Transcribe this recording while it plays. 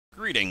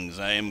Greetings,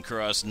 I am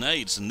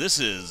CrossKnights, and this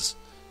is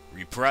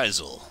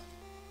Reprisal.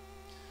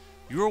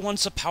 You were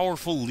once a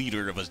powerful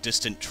leader of a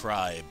distant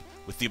tribe,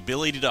 with the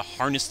ability to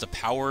harness the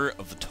power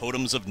of the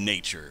totems of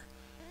nature.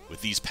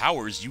 With these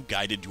powers, you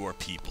guided your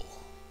people.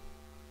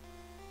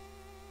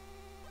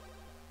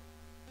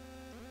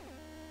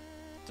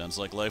 Sounds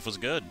like life was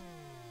good.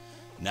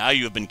 Now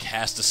you have been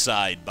cast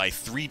aside by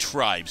 3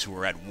 tribes who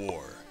are at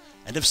war,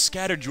 and have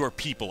scattered your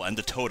people and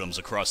the totems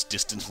across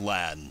distant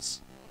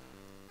lands.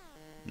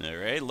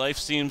 Alright, life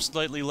seems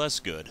slightly less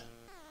good.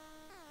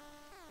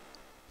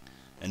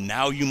 And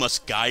now you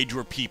must guide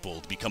your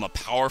people to become a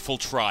powerful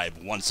tribe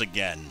once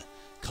again,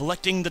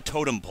 collecting the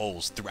totem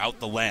poles throughout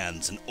the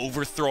lands and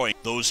overthrowing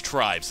those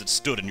tribes that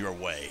stood in your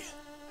way.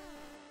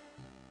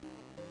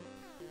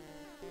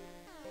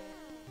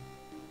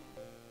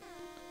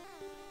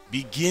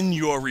 Begin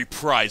your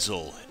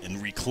reprisal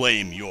and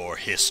reclaim your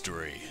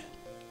history.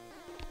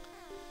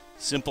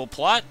 Simple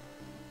plot,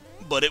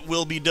 but it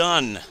will be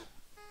done.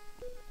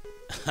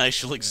 I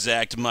shall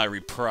exact my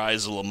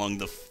reprisal among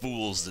the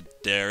fools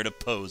that dare to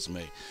oppose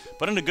me.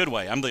 But in a good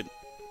way. I'm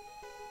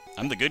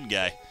the good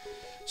guy.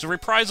 So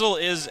Reprisal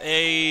is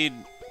I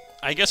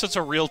guess it's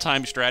a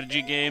real-time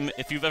strategy game.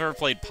 If you've ever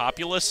played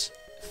Populous,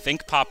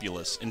 think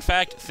Populous. In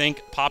fact,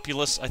 think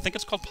Populous. I think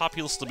it's called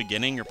Populous the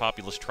Beginning or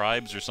Populous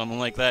Tribes or something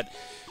like that.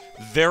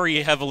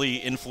 Very heavily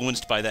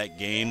influenced by that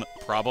game,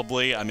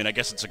 probably. I mean, I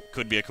guess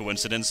could be a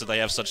coincidence that they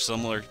have such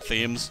similar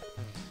themes.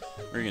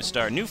 We're going to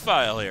start a new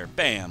file here.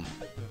 Bam.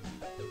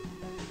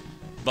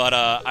 But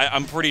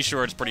I'm pretty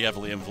sure it's pretty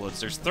heavily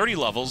influenced. There's 30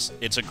 levels.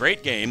 It's a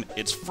great game.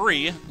 It's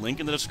free. Link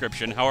in the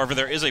description. However,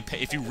 there is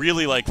if you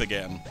really like the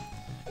game,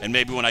 and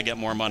maybe when I get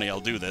more money I'll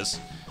do this,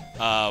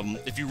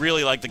 if you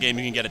really like the game,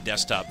 you can get a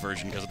desktop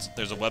version, because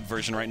there's a web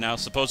version right now.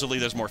 Supposedly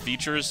there's more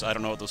features. I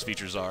don't know what those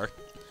features are.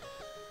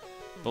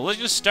 But let's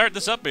just start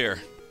this up here.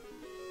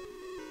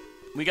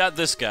 We got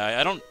this guy.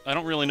 I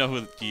don't really know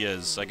who he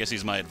is. I guess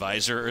he's my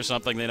advisor or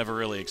something. They never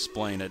really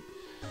explain it.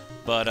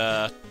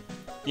 But,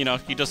 you know,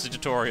 he does the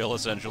tutorial,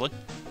 essentially.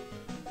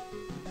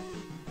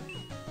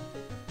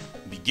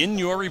 Begin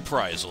your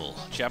reprisal.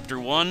 Chapter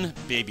 1,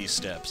 Baby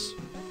Steps.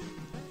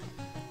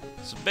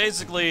 So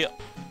basically,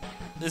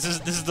 this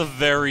is the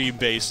very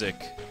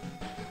basic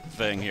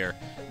thing here.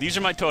 These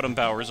are my totem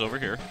powers over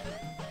here.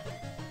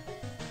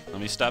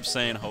 Let me stop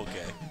saying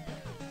okay.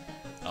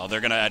 Oh,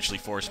 they're gonna actually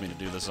force me to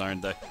do this,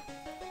 aren't they?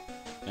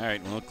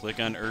 Alright, well,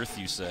 click on Earth,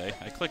 you say.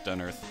 I clicked on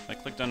Earth. I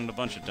clicked on it a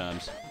bunch of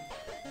times.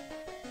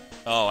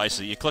 Oh, I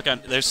see. You click on...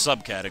 There's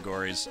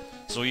subcategories.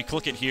 So you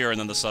click it here, and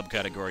then the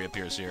subcategory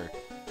appears here.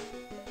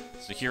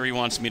 So here he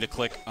wants me to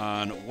click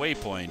on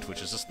Waypoint,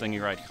 which is this thing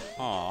you write,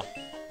 huh.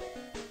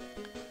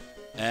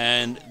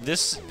 And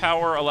this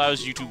power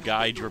allows you to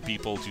guide your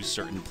people to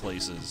certain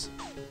places.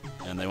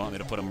 And they want me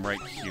to put them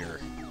right here.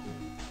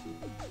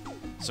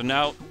 So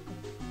now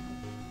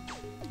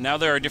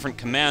there are different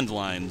command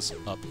lines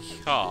up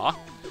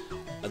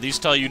here. These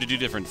tell you to do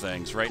different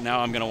things. Right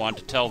now I'm going to want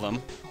to tell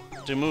them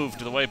to move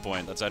to the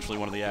waypoint. That's actually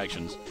one of the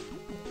actions.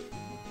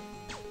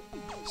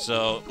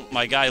 So,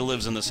 my guy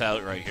lives in this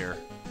house right here.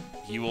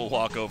 He will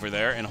walk over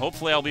there, and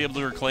hopefully I'll be able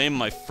to reclaim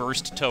my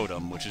first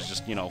totem, which is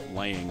just, you know,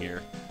 laying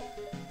here.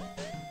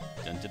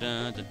 Dun, dun,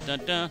 dun, dun,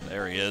 dun, dun.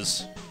 There he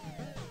is.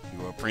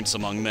 You are a prince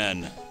among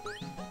men.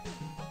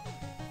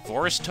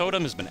 Forest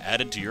totem has been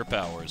added to your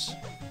powers.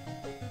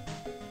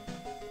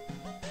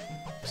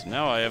 So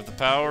now I have the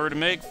power to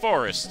make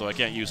forests, though I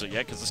can't use it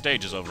yet because the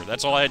stage is over.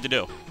 That's all I had to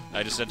do.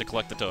 I just had to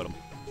collect the totem.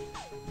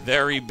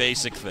 Very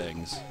basic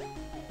things.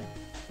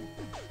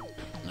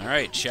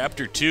 Alright,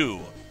 Chapter 2,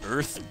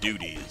 Earth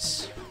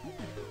Duties.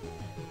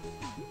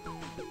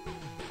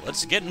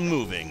 Let's get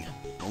moving.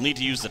 We'll need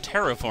to use the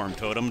Terraform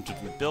totem to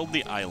build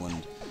the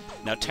island.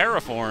 Now,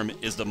 Terraform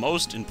is the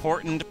most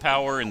important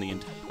power in the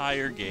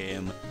entire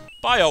game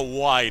by a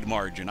wide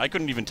margin. I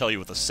couldn't even tell you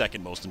what the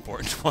second most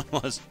important one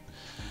was.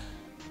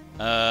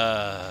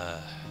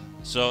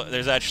 So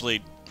there's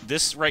actually...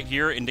 This right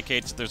here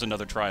indicates that there's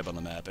another tribe on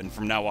the map, and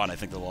from now on I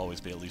think there'll always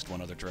be at least one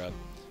other tribe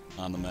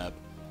on the map.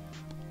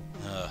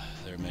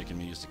 They're making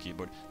me use the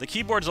keyboard. The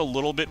keyboard's a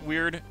little bit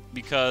weird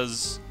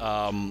because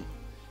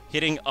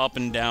hitting up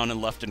and down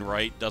and left and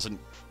right doesn't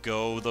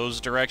go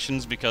those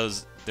directions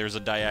because there's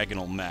a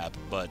diagonal map,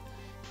 but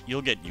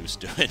you'll get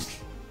used to it.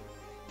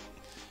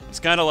 It's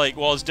kind of like,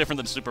 well, it's different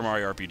than Super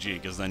Mario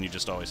RPG because then you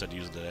just always had to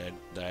use the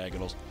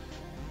diagonals.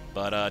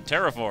 But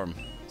Terraform,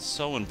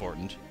 so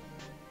important.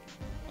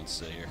 Let's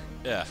see here.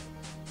 Yeah.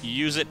 You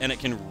use it and it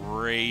can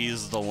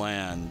raise the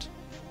land.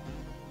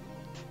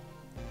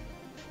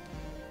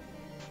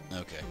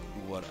 Okay.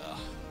 What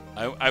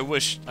I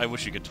wish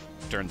you could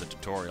turn the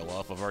tutorial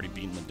off. I've already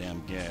beaten the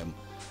damn game.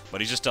 But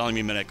he's just telling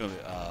me to make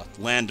a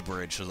land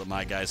bridge so that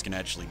my guys can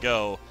actually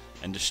go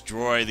and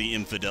destroy the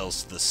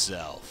infidels to the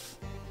south.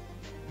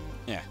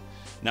 Yeah.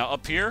 Now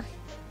up here,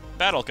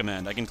 battle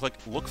command. I can click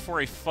look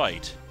for a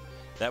fight.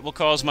 That will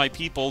cause my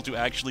people to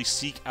actually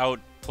seek out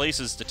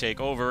places to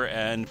take over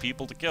and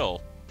people to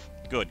kill.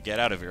 Good, get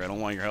out of here. I don't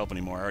want your help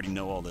anymore. I already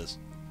know all this.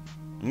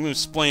 I'm going to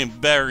explain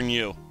better than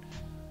you.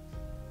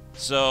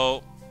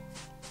 So,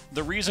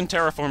 the reason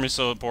terraforming is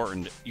so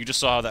important, you just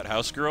saw how that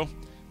house grew?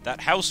 That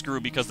house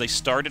grew because they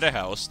started a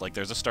house, like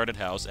there's a started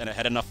house, and it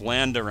had enough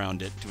land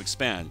around it to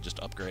expand. Just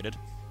upgraded.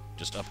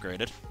 Just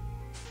upgraded.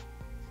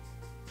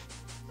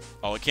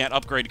 Oh, it can't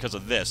upgrade because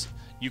of this.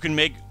 You can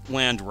make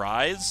land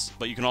rise,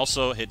 but you can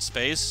also hit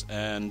space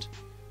and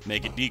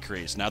make it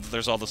decrease. Now that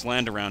there's all this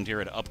land around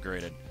here, it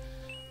upgraded.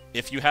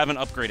 If you have an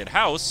upgraded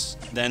house,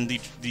 then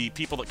the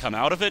people that come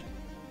out of it...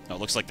 Oh, it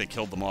looks like they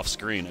killed them off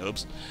screen.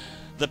 Oops.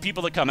 The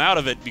people that come out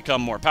of it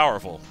become more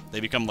powerful.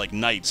 They become like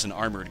knights and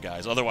armored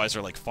guys. Otherwise,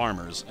 they're like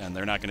farmers, and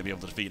they're not going to be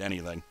able to defeat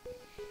anything.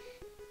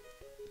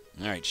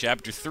 Alright,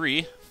 Chapter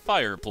 3,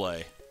 Fire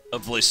Play.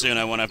 Hopefully soon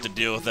I won't have to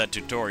deal with that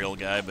tutorial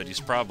guy, but he's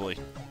probably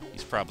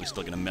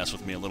still going to mess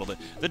with me a little bit.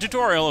 The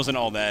tutorial isn't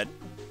all that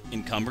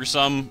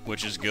encumbersome,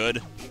 which is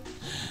good.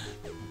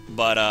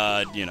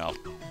 But, you know,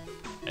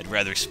 I'd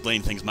rather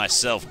explain things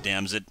myself,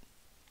 damns it.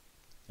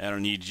 I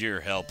don't need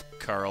your help,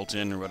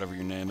 Carlton, or whatever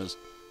your name is.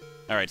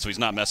 Alright, so he's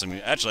not messing with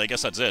me. Actually, I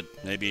guess that's it.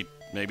 Maybe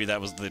that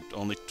was the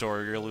only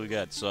tutorial we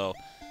get. So,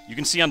 you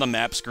can see on the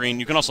map screen.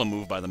 You can also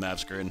move by the map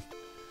screen.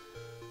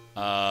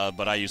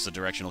 But I use the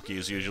directional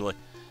keys usually.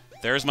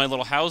 There's my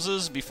little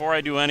houses. Before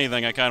I do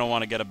anything, I kind of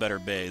want to get a better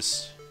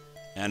base.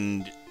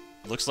 And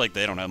it looks like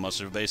they don't have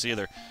much of a base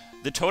either.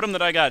 The totem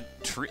that I got,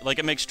 like,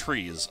 it makes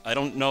trees. I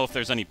don't know if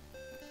there's any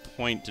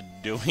point to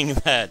doing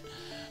that.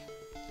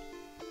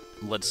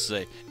 Let's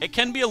see. It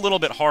can be a little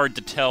bit hard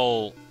to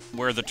tell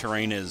where the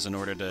terrain is in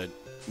order to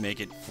make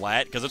it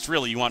flat, because it's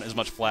really, you want as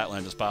much flat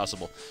land as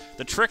possible.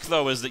 The trick,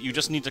 though, is that you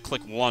just need to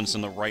click once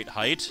in the right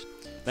height,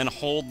 then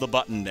hold the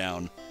button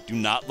down. Do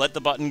not let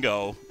the button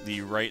go,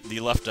 the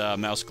left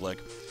mouse click,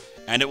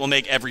 and it will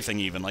make everything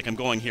even. Like I'm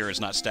going here, it's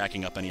not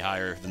stacking up any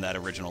higher than that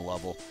original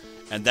level.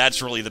 And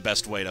that's really the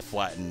best way to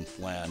flatten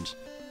land.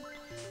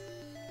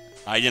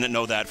 I didn't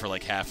know that for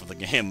like half of the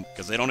game,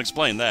 because they don't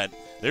explain that.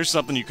 There's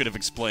something you could have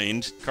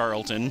explained,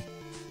 Carlton.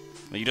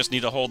 You just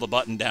need to hold the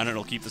button down and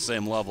it'll keep the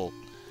same level.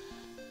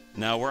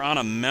 Now, we're on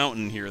a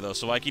mountain here, though,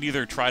 so I could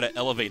either try to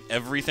elevate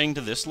everything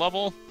to this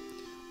level,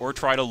 or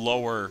try to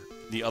lower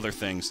the other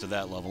things to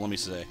that level. Let me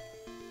see.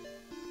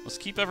 Let's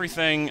keep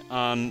everything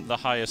on the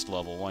highest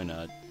level. Why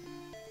not?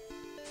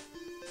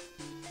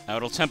 Now,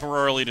 it'll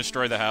temporarily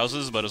destroy the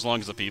houses, but as long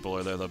as the people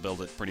are there, they'll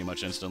build it pretty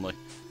much instantly.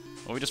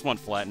 Well, we just want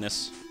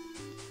flatness.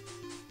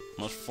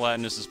 Much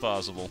flatness as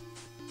possible.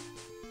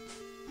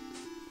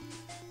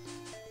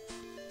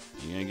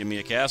 You gonna give me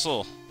a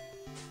castle?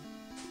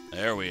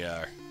 There we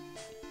are.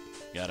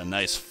 Got a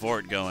nice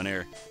fort going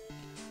here.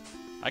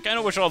 I kind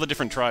of wish all the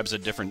different tribes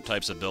had different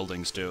types of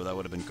buildings, too. That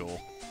would have been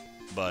cool.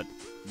 But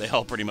they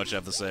all pretty much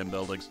have the same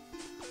buildings.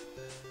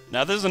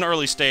 Now, this is an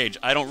early stage.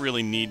 I don't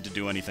really need to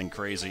do anything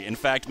crazy. In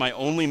fact, my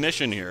only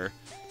mission here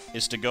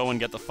is to go and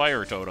get the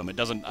fire totem.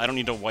 I don't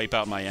need to wipe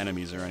out my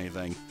enemies or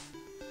anything.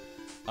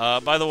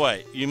 By the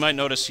way, you might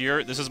notice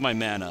here, this is my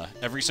mana.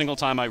 Every single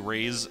time I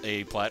raise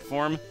a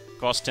platform, it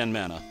costs 10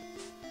 mana.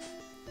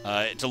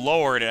 To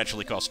lower it, it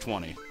actually costs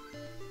 20.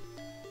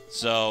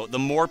 So, the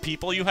more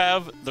people you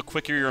have, the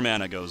quicker your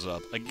mana goes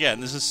up.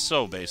 Again, this is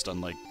so based on,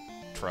 like,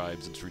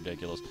 tribes, it's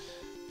ridiculous.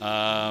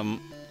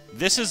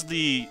 This is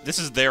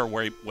their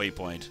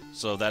waypoint,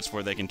 so that's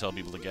where they can tell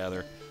people to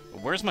gather.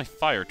 But where's my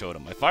fire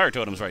totem? My fire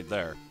totem's right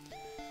there.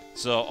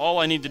 So, all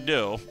I need to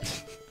do,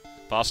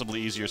 possibly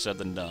easier said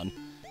than done,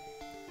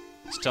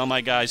 is tell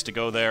my guys to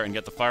go there and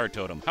get the fire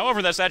totem.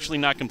 However, that's actually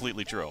not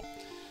completely true.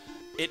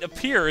 It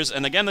appears,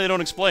 and again they don't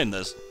explain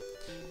this,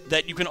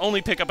 that you can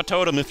only pick up a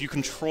totem if you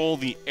control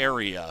the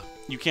area.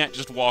 You can't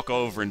just walk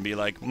over and be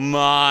like,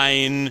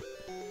 mine!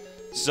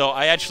 So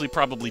I actually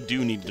probably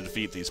do need to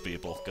defeat these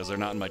people, because they're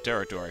not in my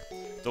territory.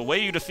 The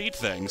way you defeat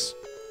things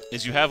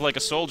is you have like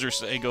a soldier,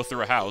 say, go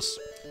through a house.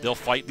 They'll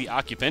fight the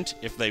occupant.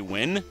 If they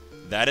win,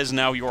 that is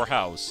now your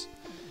house.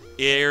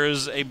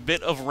 There's a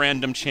bit of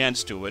random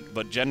chance to it,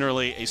 but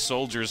generally a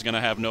soldier is going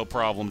to have no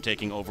problem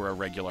taking over a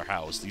regular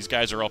house. These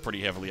guys are all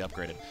pretty heavily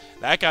upgraded.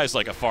 That guy's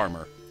like a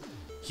farmer.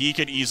 He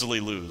could easily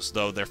lose,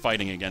 though they're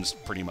fighting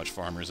against pretty much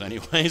farmers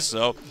anyway,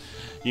 so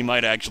he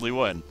might actually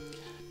win.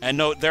 And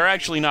no, they're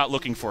actually not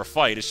looking for a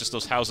fight, it's just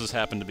those houses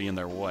happen to be in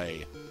their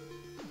way.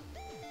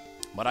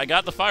 But I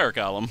got the fire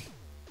column.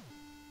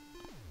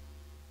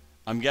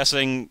 I'm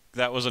guessing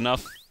that was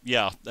enough.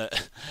 Yeah,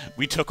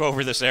 we took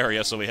over this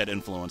area, so we had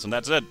influence, and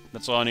that's it.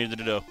 That's all I needed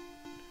to do.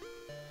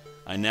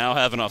 I now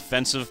have an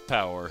offensive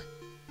power.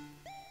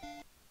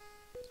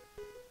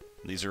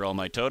 These are all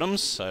my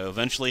totems. I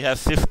eventually have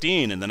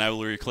 15, and then I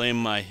will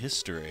reclaim my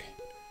history.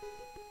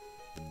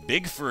 The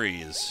Big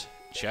Freeze,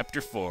 Chapter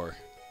 4.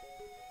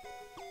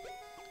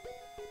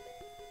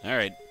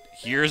 Alright,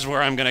 here's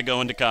where I'm gonna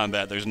go into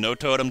combat. There's no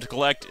totem to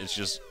collect, it's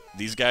just,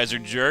 these guys are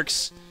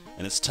jerks,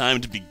 and it's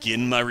time to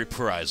begin my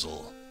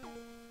reprisal.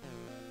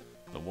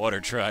 The water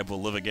tribe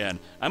will live again.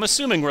 I'm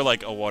assuming we're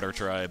like a water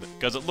tribe,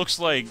 because it looks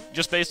like,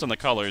 just based on the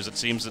colors, it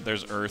seems that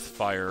there's earth,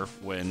 fire,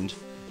 wind,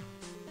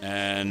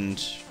 and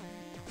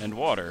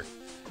water.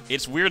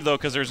 It's weird, though,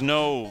 because there's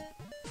no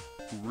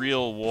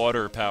real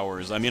water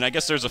powers. I mean, I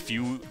guess there's a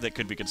few that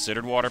could be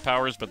considered water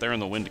powers, but they're in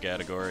the wind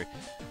category.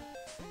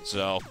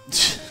 So,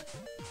 it's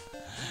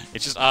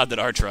just odd that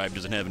our tribe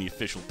doesn't have any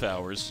official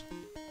powers.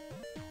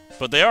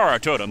 But they are our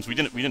totems. We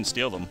didn't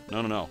steal them.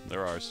 No, no, no.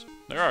 They're ours.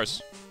 They're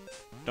ours.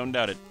 Don't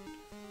doubt it.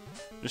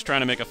 Just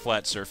trying to make a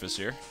flat surface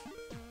here.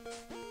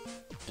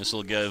 This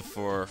will give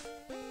for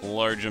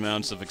large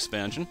amounts of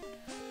expansion.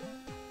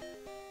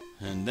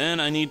 And then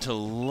I need to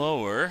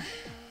lower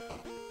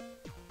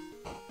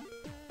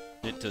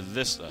it to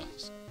this,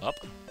 up.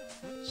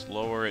 Just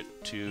lower it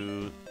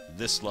to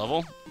this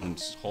level, and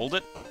just hold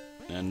it,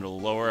 and it'll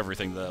lower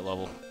everything to that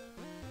level.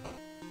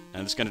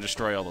 And it's going to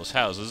destroy all those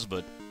houses,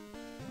 but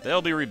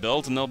they'll be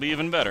rebuilt, and they'll be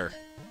even better.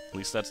 At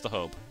least that's the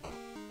hope.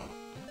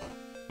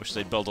 Wish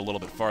they'd build a little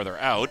bit farther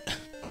out.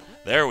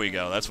 There we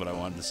go, that's what I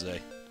wanted to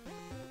say.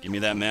 Give me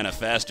that mana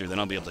faster, then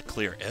I'll be able to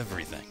clear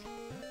everything.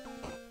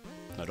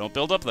 No, don't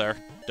build up there.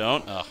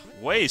 Don't. Ugh.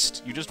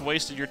 Waste! You just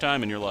wasted your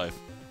time in your life.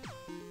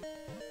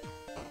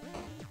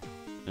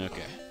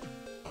 Okay.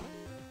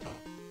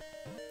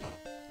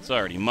 It's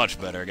already much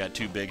better. I got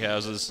 2 big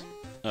houses.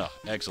 Oh,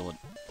 excellent.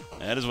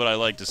 That is what I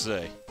like to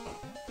say.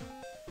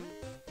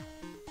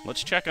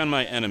 Let's check on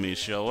my enemies,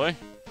 shall we?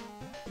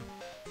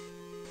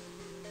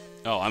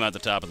 Oh, I'm at the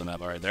top of the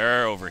map. Alright,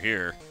 they're over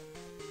here.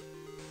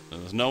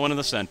 There's no one in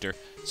the center.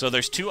 So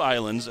there's 2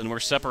 islands, and we're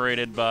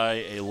separated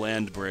by a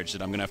land bridge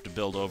that I'm going to have to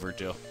build over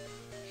to.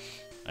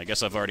 I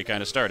guess I've already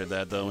kind of started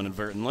that, though,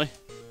 inadvertently.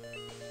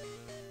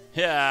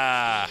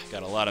 Yeah!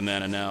 Got a lot of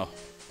mana now.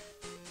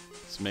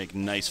 Let's make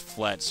nice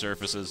flat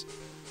surfaces.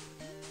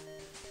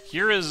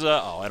 Here is,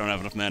 oh, I don't have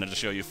enough mana to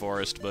show you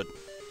forest, but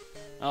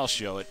I'll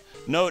show it.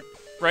 Note,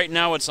 right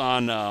now it's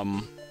on,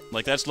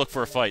 like, that's look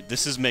for a fight.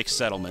 This is make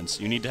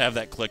settlements. You need to have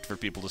that clicked for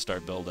people to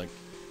start building.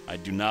 I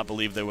do not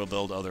believe they will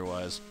build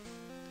otherwise.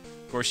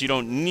 Of course, you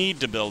don't need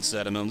to build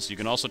settlements. You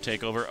can also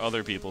take over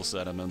other people's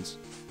settlements.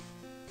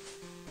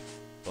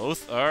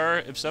 Both are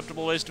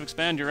acceptable ways to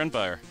expand your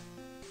empire.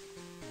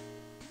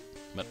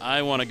 But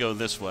I want to go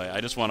this way. I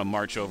just want to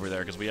march over there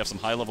because we have some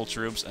high-level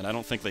troops, and I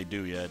don't think they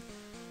do yet.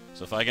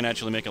 So if I can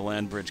actually make a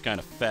land bridge kind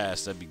of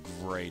fast, that'd be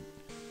great.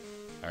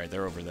 Alright,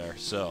 they're over there.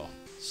 So,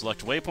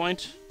 select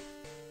waypoint.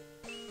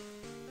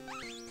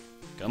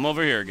 Come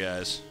over here,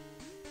 guys.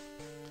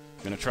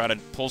 I'm going to try to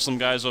pull some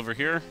guys over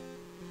here.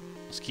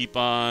 Let's keep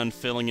on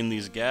filling in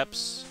these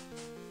gaps.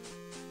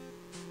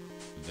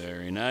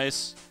 Very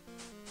nice.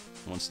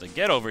 Once they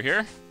get over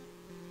here,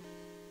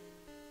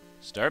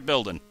 start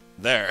building.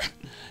 There.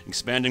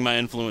 Expanding my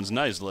influence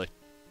nicely.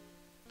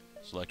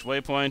 Select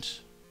waypoint.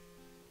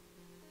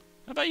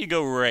 How about you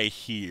go right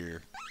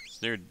here? Is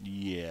there,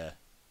 yeah.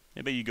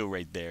 How about you go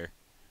right there?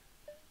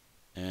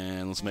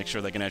 And let's make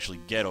sure they can actually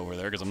get over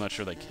there, because I'm not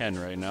sure they can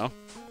right now.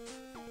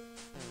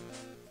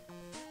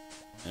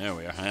 There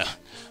we are.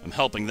 I'm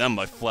helping them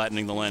by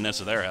flattening the land next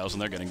to their house,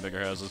 and they're getting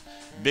bigger houses.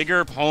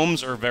 Bigger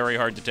homes are very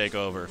hard to take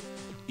over.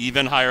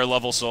 Even higher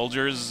level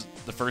soldiers,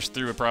 the first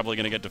 3 are probably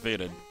going to get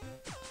defeated.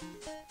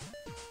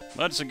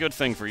 But it's a good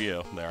thing for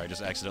you. There, I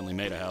just accidentally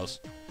made a house.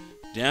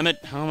 Damn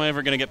it, how am I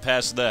ever going to get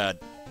past that?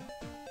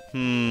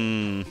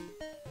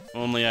 If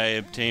only I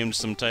obtained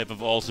some type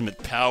of ultimate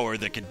power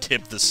that could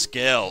tip the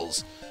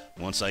scales.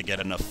 Once I get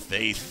enough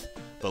faith,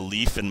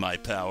 belief in my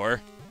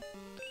power.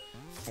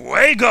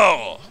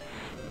 Fuego!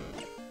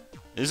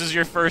 This is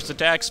your first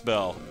attack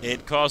spell.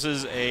 It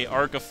causes a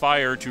arc of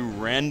fire to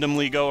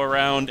randomly go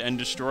around and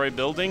destroy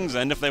buildings,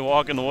 and if they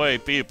walk in the way,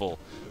 people.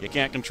 You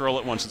can't control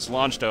it once it's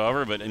launched,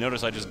 however, but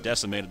notice I just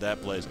decimated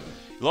that place.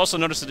 You'll also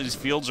notice that these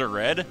fields are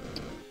red.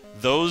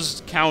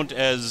 Those count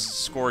as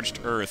scorched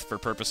earth for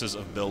purposes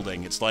of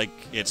building. It's like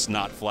it's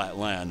not flat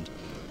land.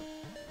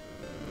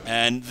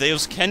 And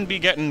those can be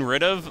gotten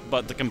rid of,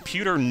 but the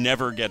computer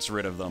never gets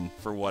rid of them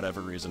for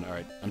whatever reason.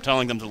 Alright, I'm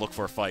telling them to look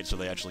for a fight so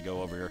they actually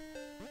go over here.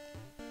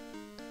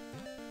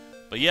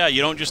 But yeah,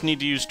 you don't just need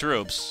to use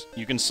troops.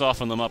 You can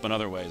soften them up in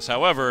other ways.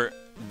 However,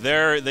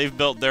 they've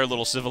built their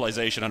little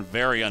civilization on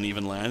very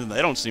uneven land, and they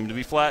don't seem to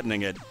be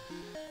flattening it.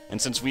 And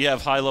since we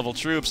have high-level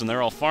troops and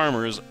they're all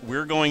farmers,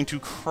 we're going to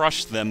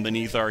crush them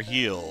beneath our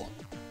heel.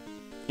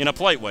 In a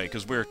polite way,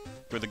 because we're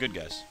the good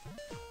guys.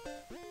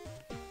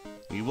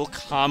 We will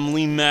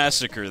calmly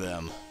massacre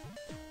them.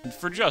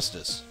 For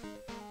justice.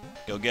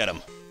 Go get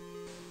them.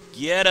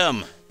 Get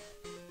them!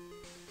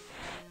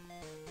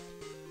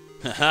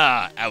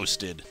 Haha,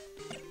 ousted.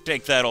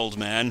 Take that, old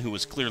man, who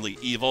was clearly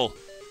evil.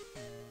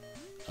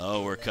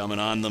 Oh, we're coming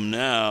on them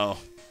now.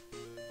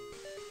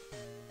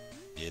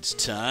 It's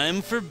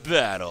time for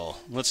battle.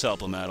 Let's help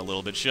them out a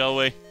little bit, shall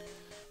we?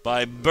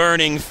 By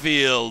burning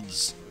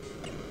fields.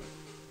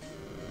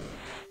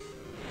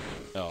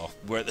 Oh,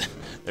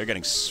 they're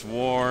getting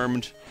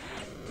swarmed.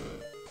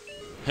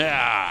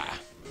 Ha!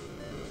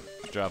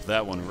 Drop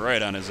that one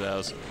right on his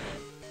house.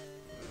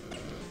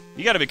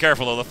 You gotta be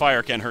careful, though. The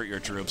fire can hurt your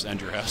troops and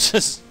your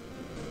houses.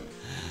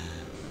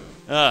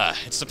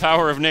 It's the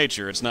power of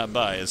nature. It's not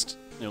biased.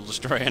 It'll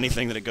destroy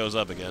anything that it goes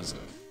up against.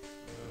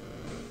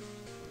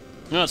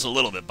 No, it's a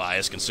little bit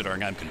biased,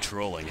 considering I'm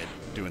controlling it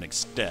to an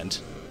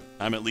extent.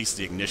 I'm at least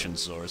the ignition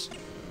source.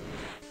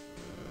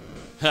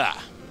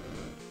 Ha!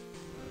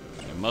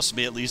 There must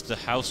be at least a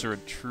house or a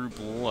troop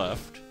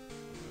left.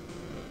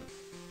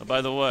 Oh,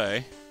 by the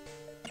way...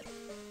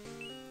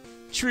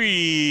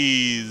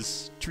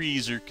 Trees!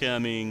 Trees are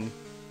coming.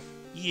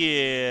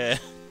 Yeah!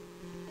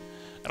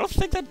 I don't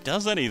think that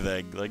does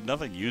anything. Like,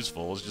 nothing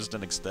useful. It's just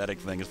an aesthetic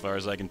thing as far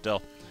as I can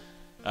tell.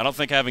 I don't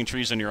think having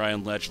trees on your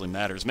island actually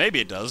matters. Maybe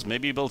it does.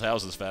 Maybe you build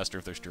houses faster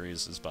if there's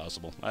trees. It's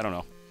possible. I don't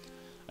know.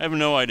 I have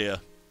no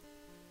idea.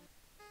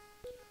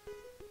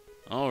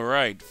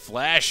 Alright,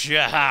 flash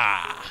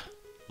aha!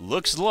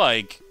 Looks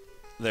like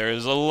there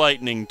is a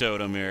lightning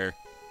totem here.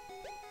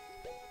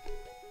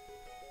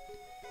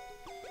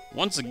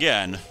 Once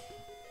again,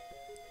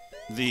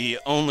 the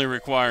only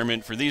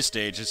requirement for these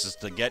stages is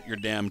to get your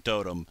damn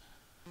totem.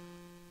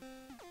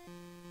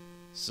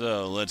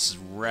 So, let's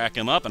rack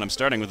him up, and I'm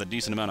starting with a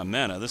decent amount of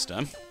mana this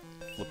time.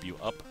 Flip you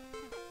up.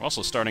 We're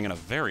also starting in a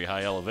very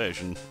high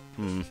elevation.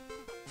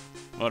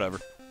 Whatever.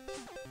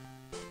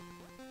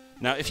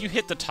 Now, if you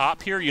hit the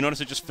top here, you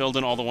notice it just filled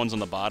in all the ones on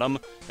the bottom.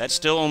 That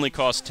still only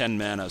costs 10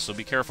 mana, so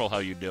be careful how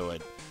you do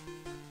it.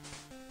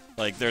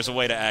 Like, there's a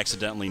way to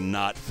accidentally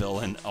not fill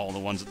in all the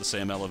ones at the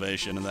same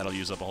elevation, and that'll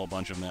use up a whole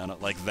bunch of mana.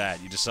 Like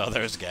that. You just saw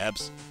there's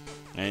gaps.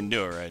 I didn't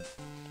do it right.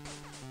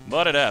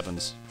 But it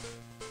happens.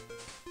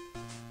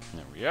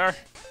 There we are.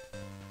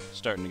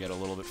 Starting to get a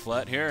little bit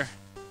flat here.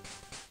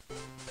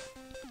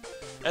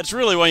 That's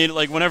really when you,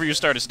 like, whenever you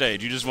start a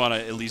stage, you just want to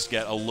at least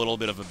get a little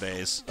bit of a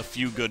base, a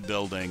few good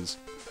buildings.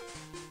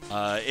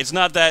 It's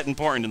not that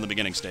important in the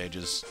beginning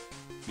stages,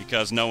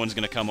 because no one's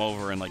going to come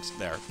over and, like,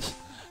 there.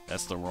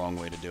 That's the wrong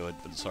way to do it,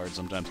 but it's hard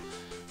sometimes.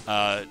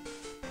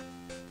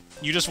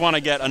 You just want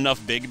to get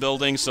enough big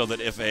buildings so that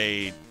if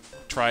a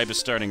tribe is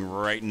starting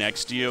right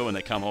next to you and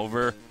they come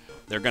over,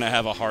 they're going to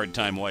have a hard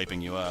time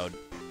wiping you out.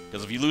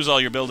 Because if you lose all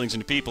your buildings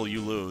and people,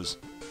 you lose.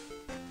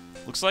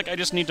 Looks like I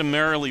just need to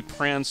merrily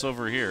prance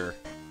over here.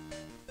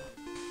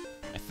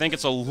 I think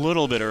it's a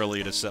little bit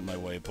early to set my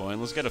waypoint.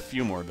 Let's get a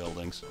few more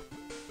buildings.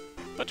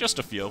 But just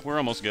a few. We're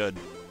almost good.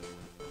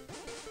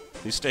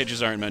 These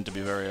stages aren't meant to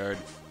be very hard.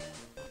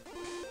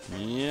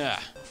 Yeah.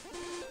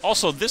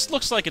 Also, this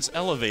looks like it's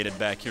elevated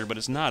back here, but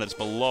it's not. It's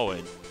below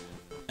it.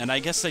 And I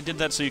guess they did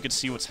that so you could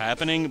see what's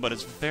happening, but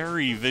it's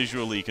very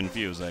visually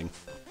confusing.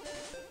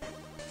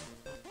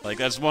 Like,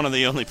 that's one of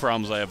the only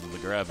problems I have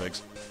with the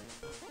graphics.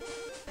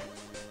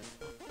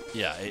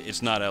 Yeah,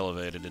 it's not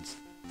elevated.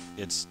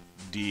 It's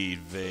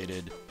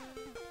devated.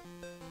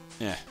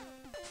 Yeah.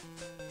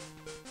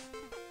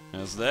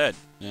 How's that?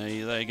 How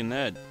you liking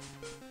that?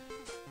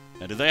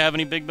 Now, do they have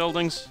any big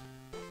buildings?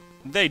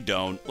 They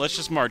don't. Let's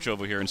just march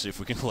over here and see if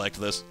we can collect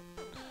this.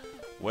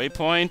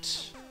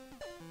 Waypoint.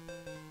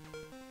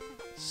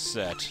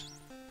 Set.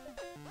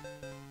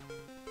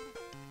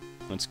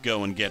 Let's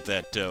go and get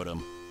that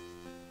totem.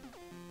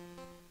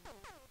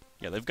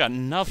 Yeah, they've got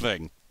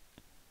nothing.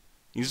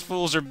 These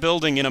fools are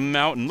building in a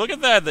mountain. Look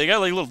at that! They got,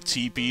 like, little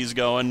teepees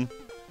going.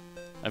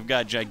 I've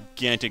got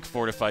gigantic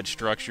fortified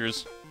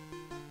structures.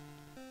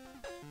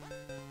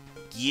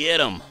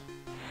 Get 'em!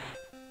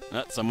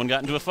 Someone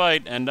got into a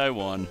fight, and I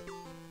won.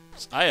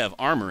 I have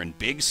armor and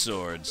big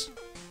swords.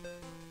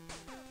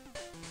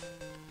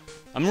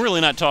 I'm really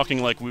not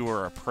talking like we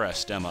were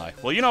oppressed, am I?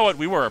 Well, you know what?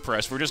 We were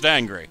oppressed. We're just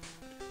angry.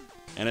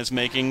 And it's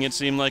making it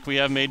seem like we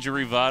have major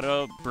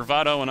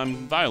bravado and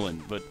I'm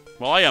violent. But,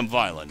 well, I am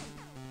violent.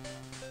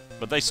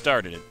 But they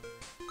started it.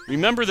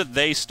 Remember that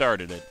they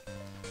started it.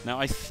 Now,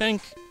 I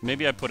think...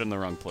 Maybe I put it in the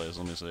wrong place.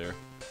 Let me see here.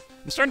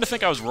 I'm starting to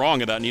think I was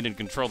wrong about needing to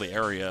control the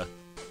area.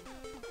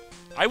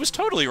 I was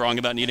totally wrong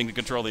about needing to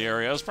control the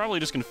area. I was probably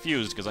just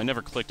confused because I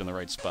never clicked in the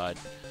right spot.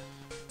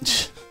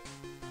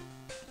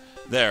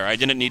 There, I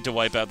didn't need to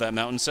wipe out that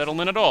mountain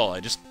settlement at all.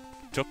 I just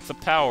took the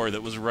power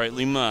that was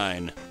rightly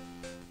mine.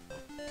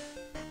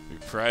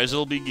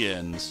 Reprisal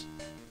begins.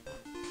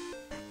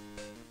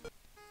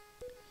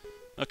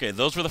 Okay,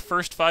 those were the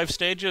first 5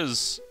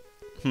 stages.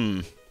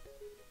 Yeah,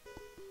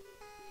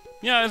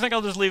 I think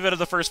I'll just leave it at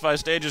the first 5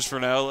 stages for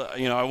now.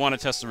 You know, I want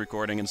to test the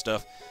recording and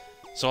stuff.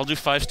 So I'll do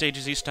 5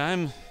 stages each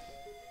time.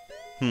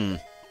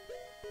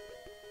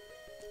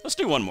 Let's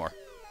do one more.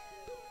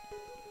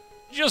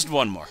 Just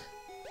one more.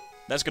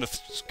 That's gonna...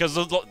 Because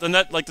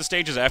the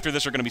stages after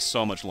this are gonna be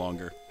so much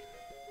longer.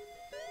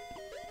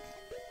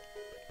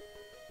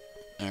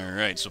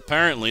 Alright, so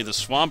apparently the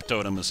Swamp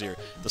Totem is here.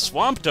 The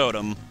Swamp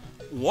Totem,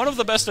 one of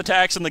the best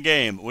attacks in the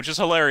game, which is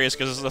hilarious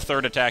because it's the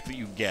 3rd attack that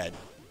you get.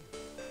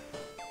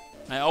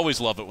 I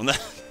always love it when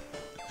that...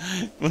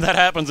 when that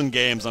happens in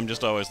games, I'm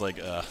just always like,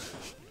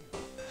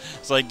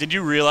 It's like, did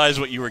you realize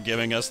what you were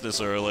giving us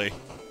this early?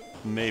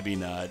 Maybe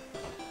not.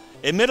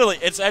 Admittedly,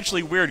 it's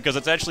actually weird, because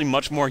it's actually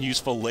much more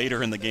useful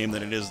later in the game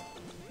than it is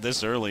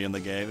this early in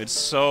the game. It's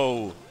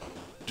so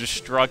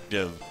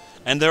destructive.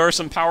 And there are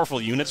some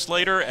powerful units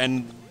later,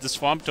 and the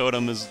Swamp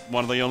Totem is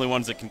one of the only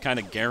ones that can kind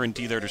of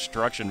guarantee their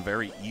destruction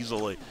very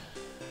easily.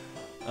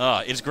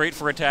 It's great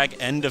for attack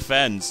and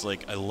defense.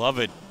 Like, I love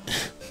it.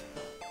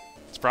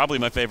 It's probably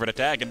my favorite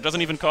attack. It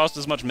doesn't even cost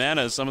as much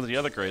mana as some of the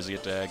other crazy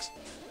attacks.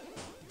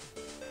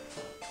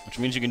 which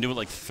means you can do it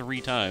like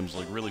 3 times,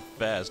 like really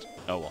fast.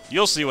 Oh well,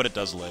 you'll see what it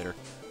does later.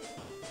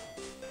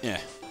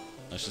 Yeah,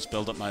 let's just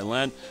build up my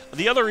land.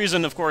 The other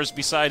reason, of course,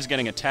 besides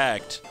getting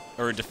attacked,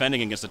 or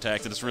defending against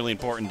attack, that it's really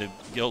important to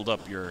build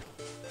up your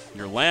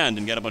land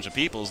and get a bunch of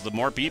people is the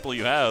more people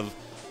you have,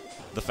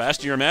 the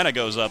faster your mana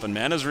goes up, and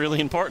mana is really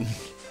important.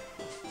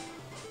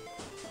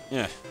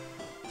 Yeah.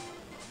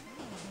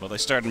 Well, they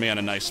started me on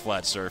a nice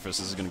flat surface.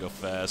 This is going to go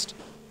fast.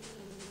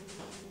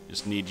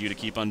 Just need you to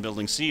keep on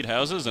building seed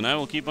houses, and I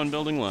will keep on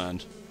building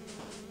land.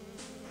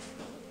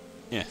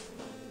 Yeah.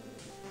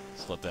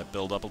 Let's let that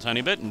build up a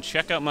tiny bit and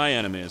check out my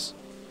enemies.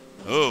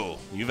 Oh,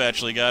 you've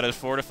actually got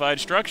fortified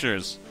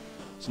structures.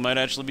 This might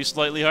actually be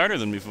slightly harder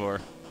than before.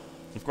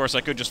 Of course,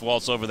 I could just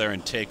waltz over there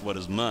and take what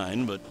is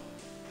mine, but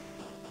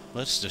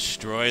let's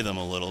destroy them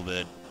a little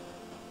bit.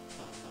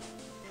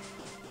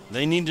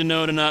 They need to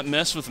know to not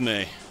mess with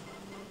me.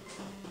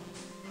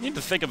 I need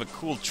to think of a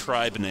cool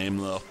tribe name,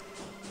 though.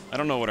 I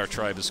don't know what our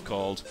tribe is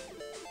called.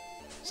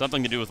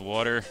 Something to do with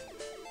water.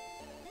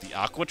 The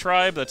Aqua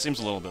Tribe? That seems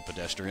a little bit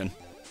pedestrian.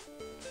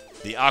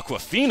 The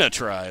Aquafina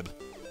Tribe?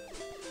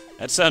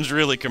 That sounds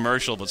really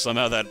commercial, but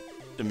somehow that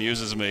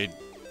amuses me.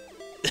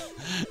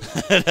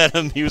 That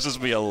amuses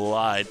me a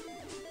lot.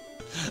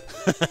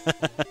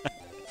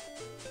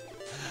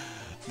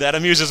 That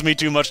amuses me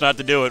too much not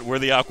to do it. We're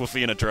the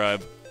Aquafina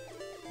Tribe.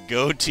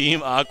 Go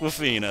Team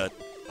Aquafina.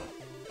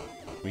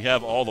 We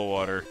have all the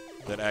water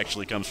that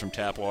actually comes from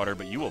tap water,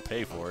 but you will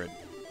pay for it.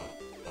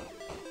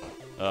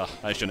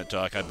 I shouldn't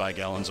talk. I buy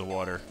gallons of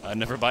water. I'd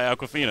never buy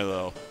Aquafina,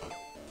 though,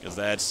 because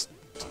that's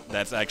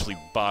actually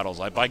bottles.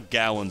 I buy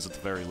gallons at the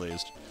very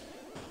least.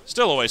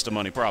 Still a waste of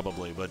money,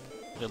 probably, but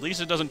at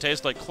least it doesn't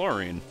taste like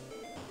chlorine.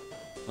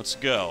 Let's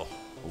go.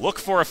 Look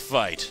for a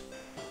fight.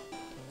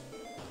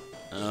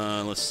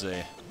 Let's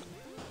see.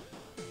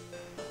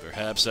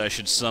 Perhaps I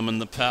should summon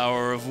the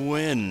power of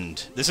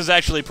wind. This is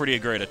actually a pretty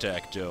great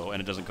attack, too, and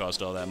it doesn't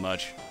cost all that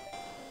much.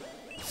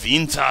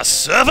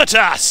 Vintas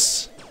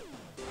Servitas!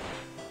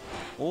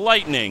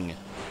 Lightning.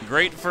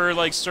 Great for,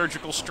 like,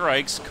 surgical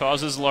strikes.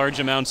 Causes large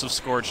amounts of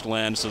scorched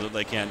land so that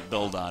they can't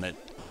build on it.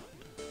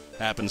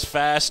 Happens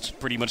fast.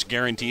 Pretty much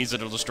guarantees that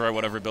it'll destroy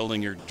whatever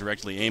building you're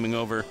directly aiming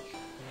over.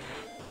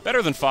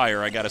 Better than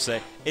fire, I gotta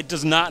say. It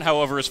does not,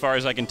 however, as far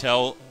as I can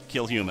tell,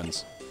 kill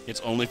humans.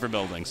 It's only for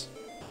buildings.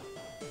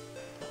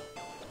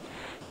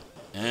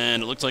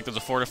 And it looks like there's a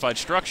fortified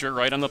structure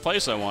right on the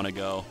place I want to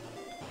go.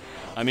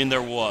 I mean,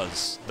 there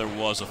was. There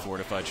was a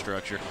fortified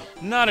structure.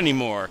 Not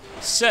anymore.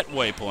 Set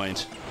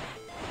waypoint.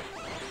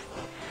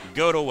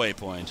 Go to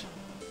waypoint.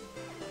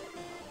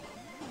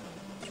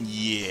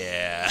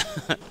 Yeah.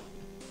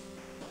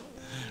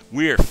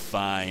 We're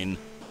fine.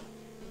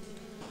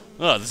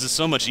 Oh, this is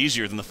so much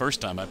easier than the first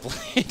time I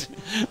played.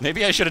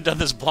 Maybe I should have done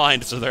this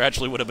blind so there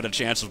actually would have been a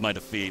chance of my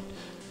defeat.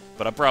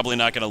 But I'm probably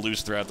not going to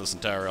lose throughout this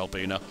entire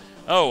LP, no.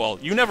 Oh, well,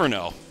 you never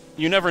know.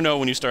 You never know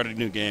when you start a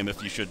new game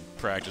if you should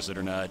practice it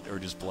or not, or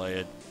just play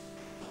it.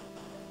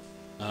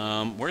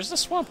 Where's the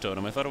swamp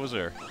totem? I thought it was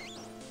there.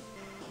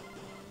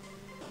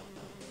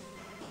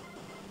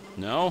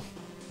 No?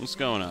 What's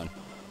going on?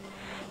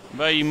 How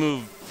about you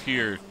move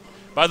here?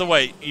 By the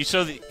way, you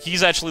saw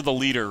he's actually the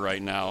leader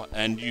right now,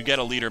 and you get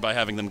a leader by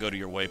having them go to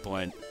your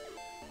waypoint.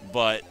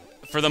 But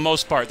for the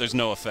most part, there's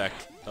no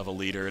effect of a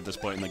leader at this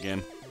point in the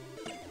game.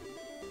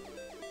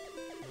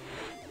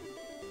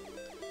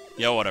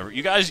 Yeah, whatever.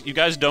 You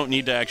guys don't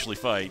need to actually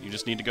fight. You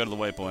just need to go to the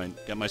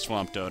waypoint. Get my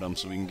swamp totem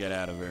so we can get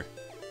out of here.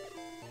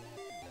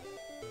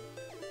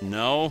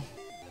 No?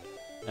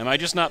 Am I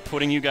just not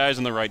putting you guys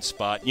in the right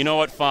spot? You know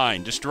what?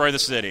 Fine. Destroy the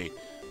city.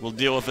 We'll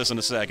deal with this in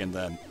a second,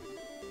 then.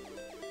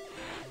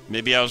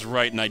 Maybe I was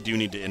right and I do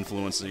need to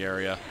influence the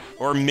area.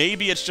 Or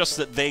maybe it's just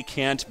that they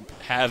can't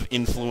have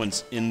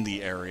influence in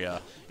the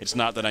area. It's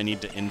not that I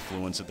need to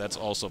influence it. That's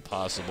also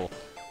possible.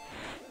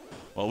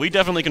 Well, we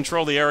definitely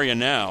control the area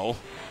now.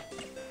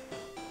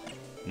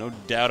 No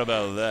doubt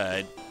about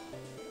that.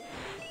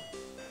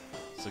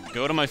 So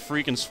go to my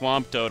freaking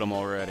swamp totem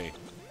already.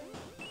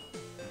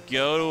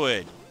 Go to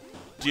it.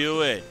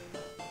 Do it.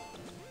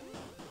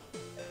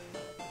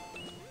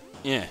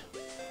 Yeah.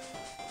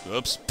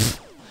 Oops.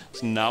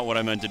 It's not what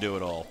I meant to do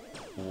at all.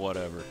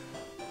 Whatever.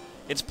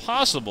 It's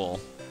possible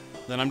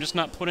that I'm just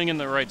not putting in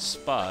the right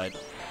spot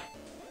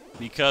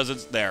because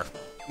it's there.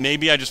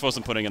 Maybe I just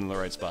wasn't putting it in the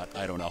right spot.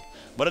 I don't know.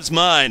 But it's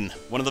mine.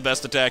 One of the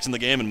best attacks in the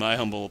game, in my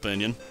humble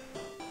opinion.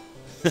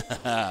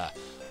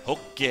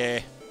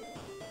 Okay.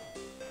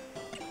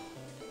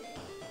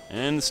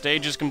 And the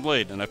stage is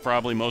complete, and I've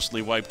probably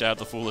mostly wiped out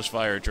the foolish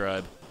fire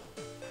tribe.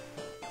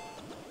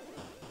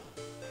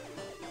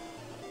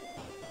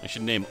 I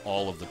should name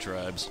all of the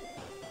tribes.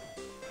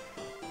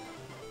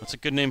 What's a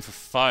good name for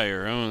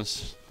fire?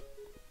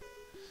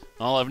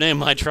 Well, I've named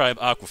my tribe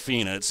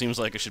Aquafina. It seems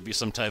like it should be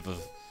some type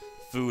of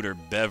food or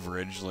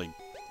beverage, like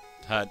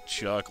hot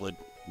chocolate.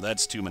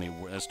 That's too many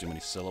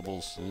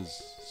syllables.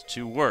 It's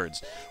 2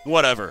 words.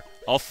 Whatever.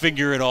 I'll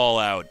figure it all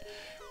out.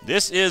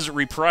 This is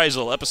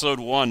Reprisal, Episode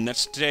 1.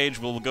 Next stage,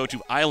 we'll go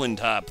to Island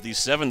Top, the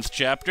 7th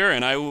chapter,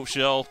 and I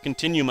shall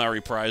continue my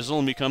reprisal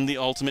and become the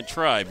ultimate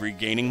tribe,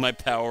 regaining my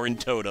power and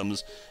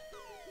totems.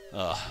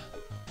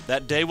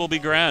 That day will be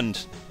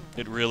grand.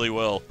 It really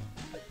will.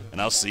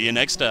 And I'll see you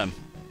next time.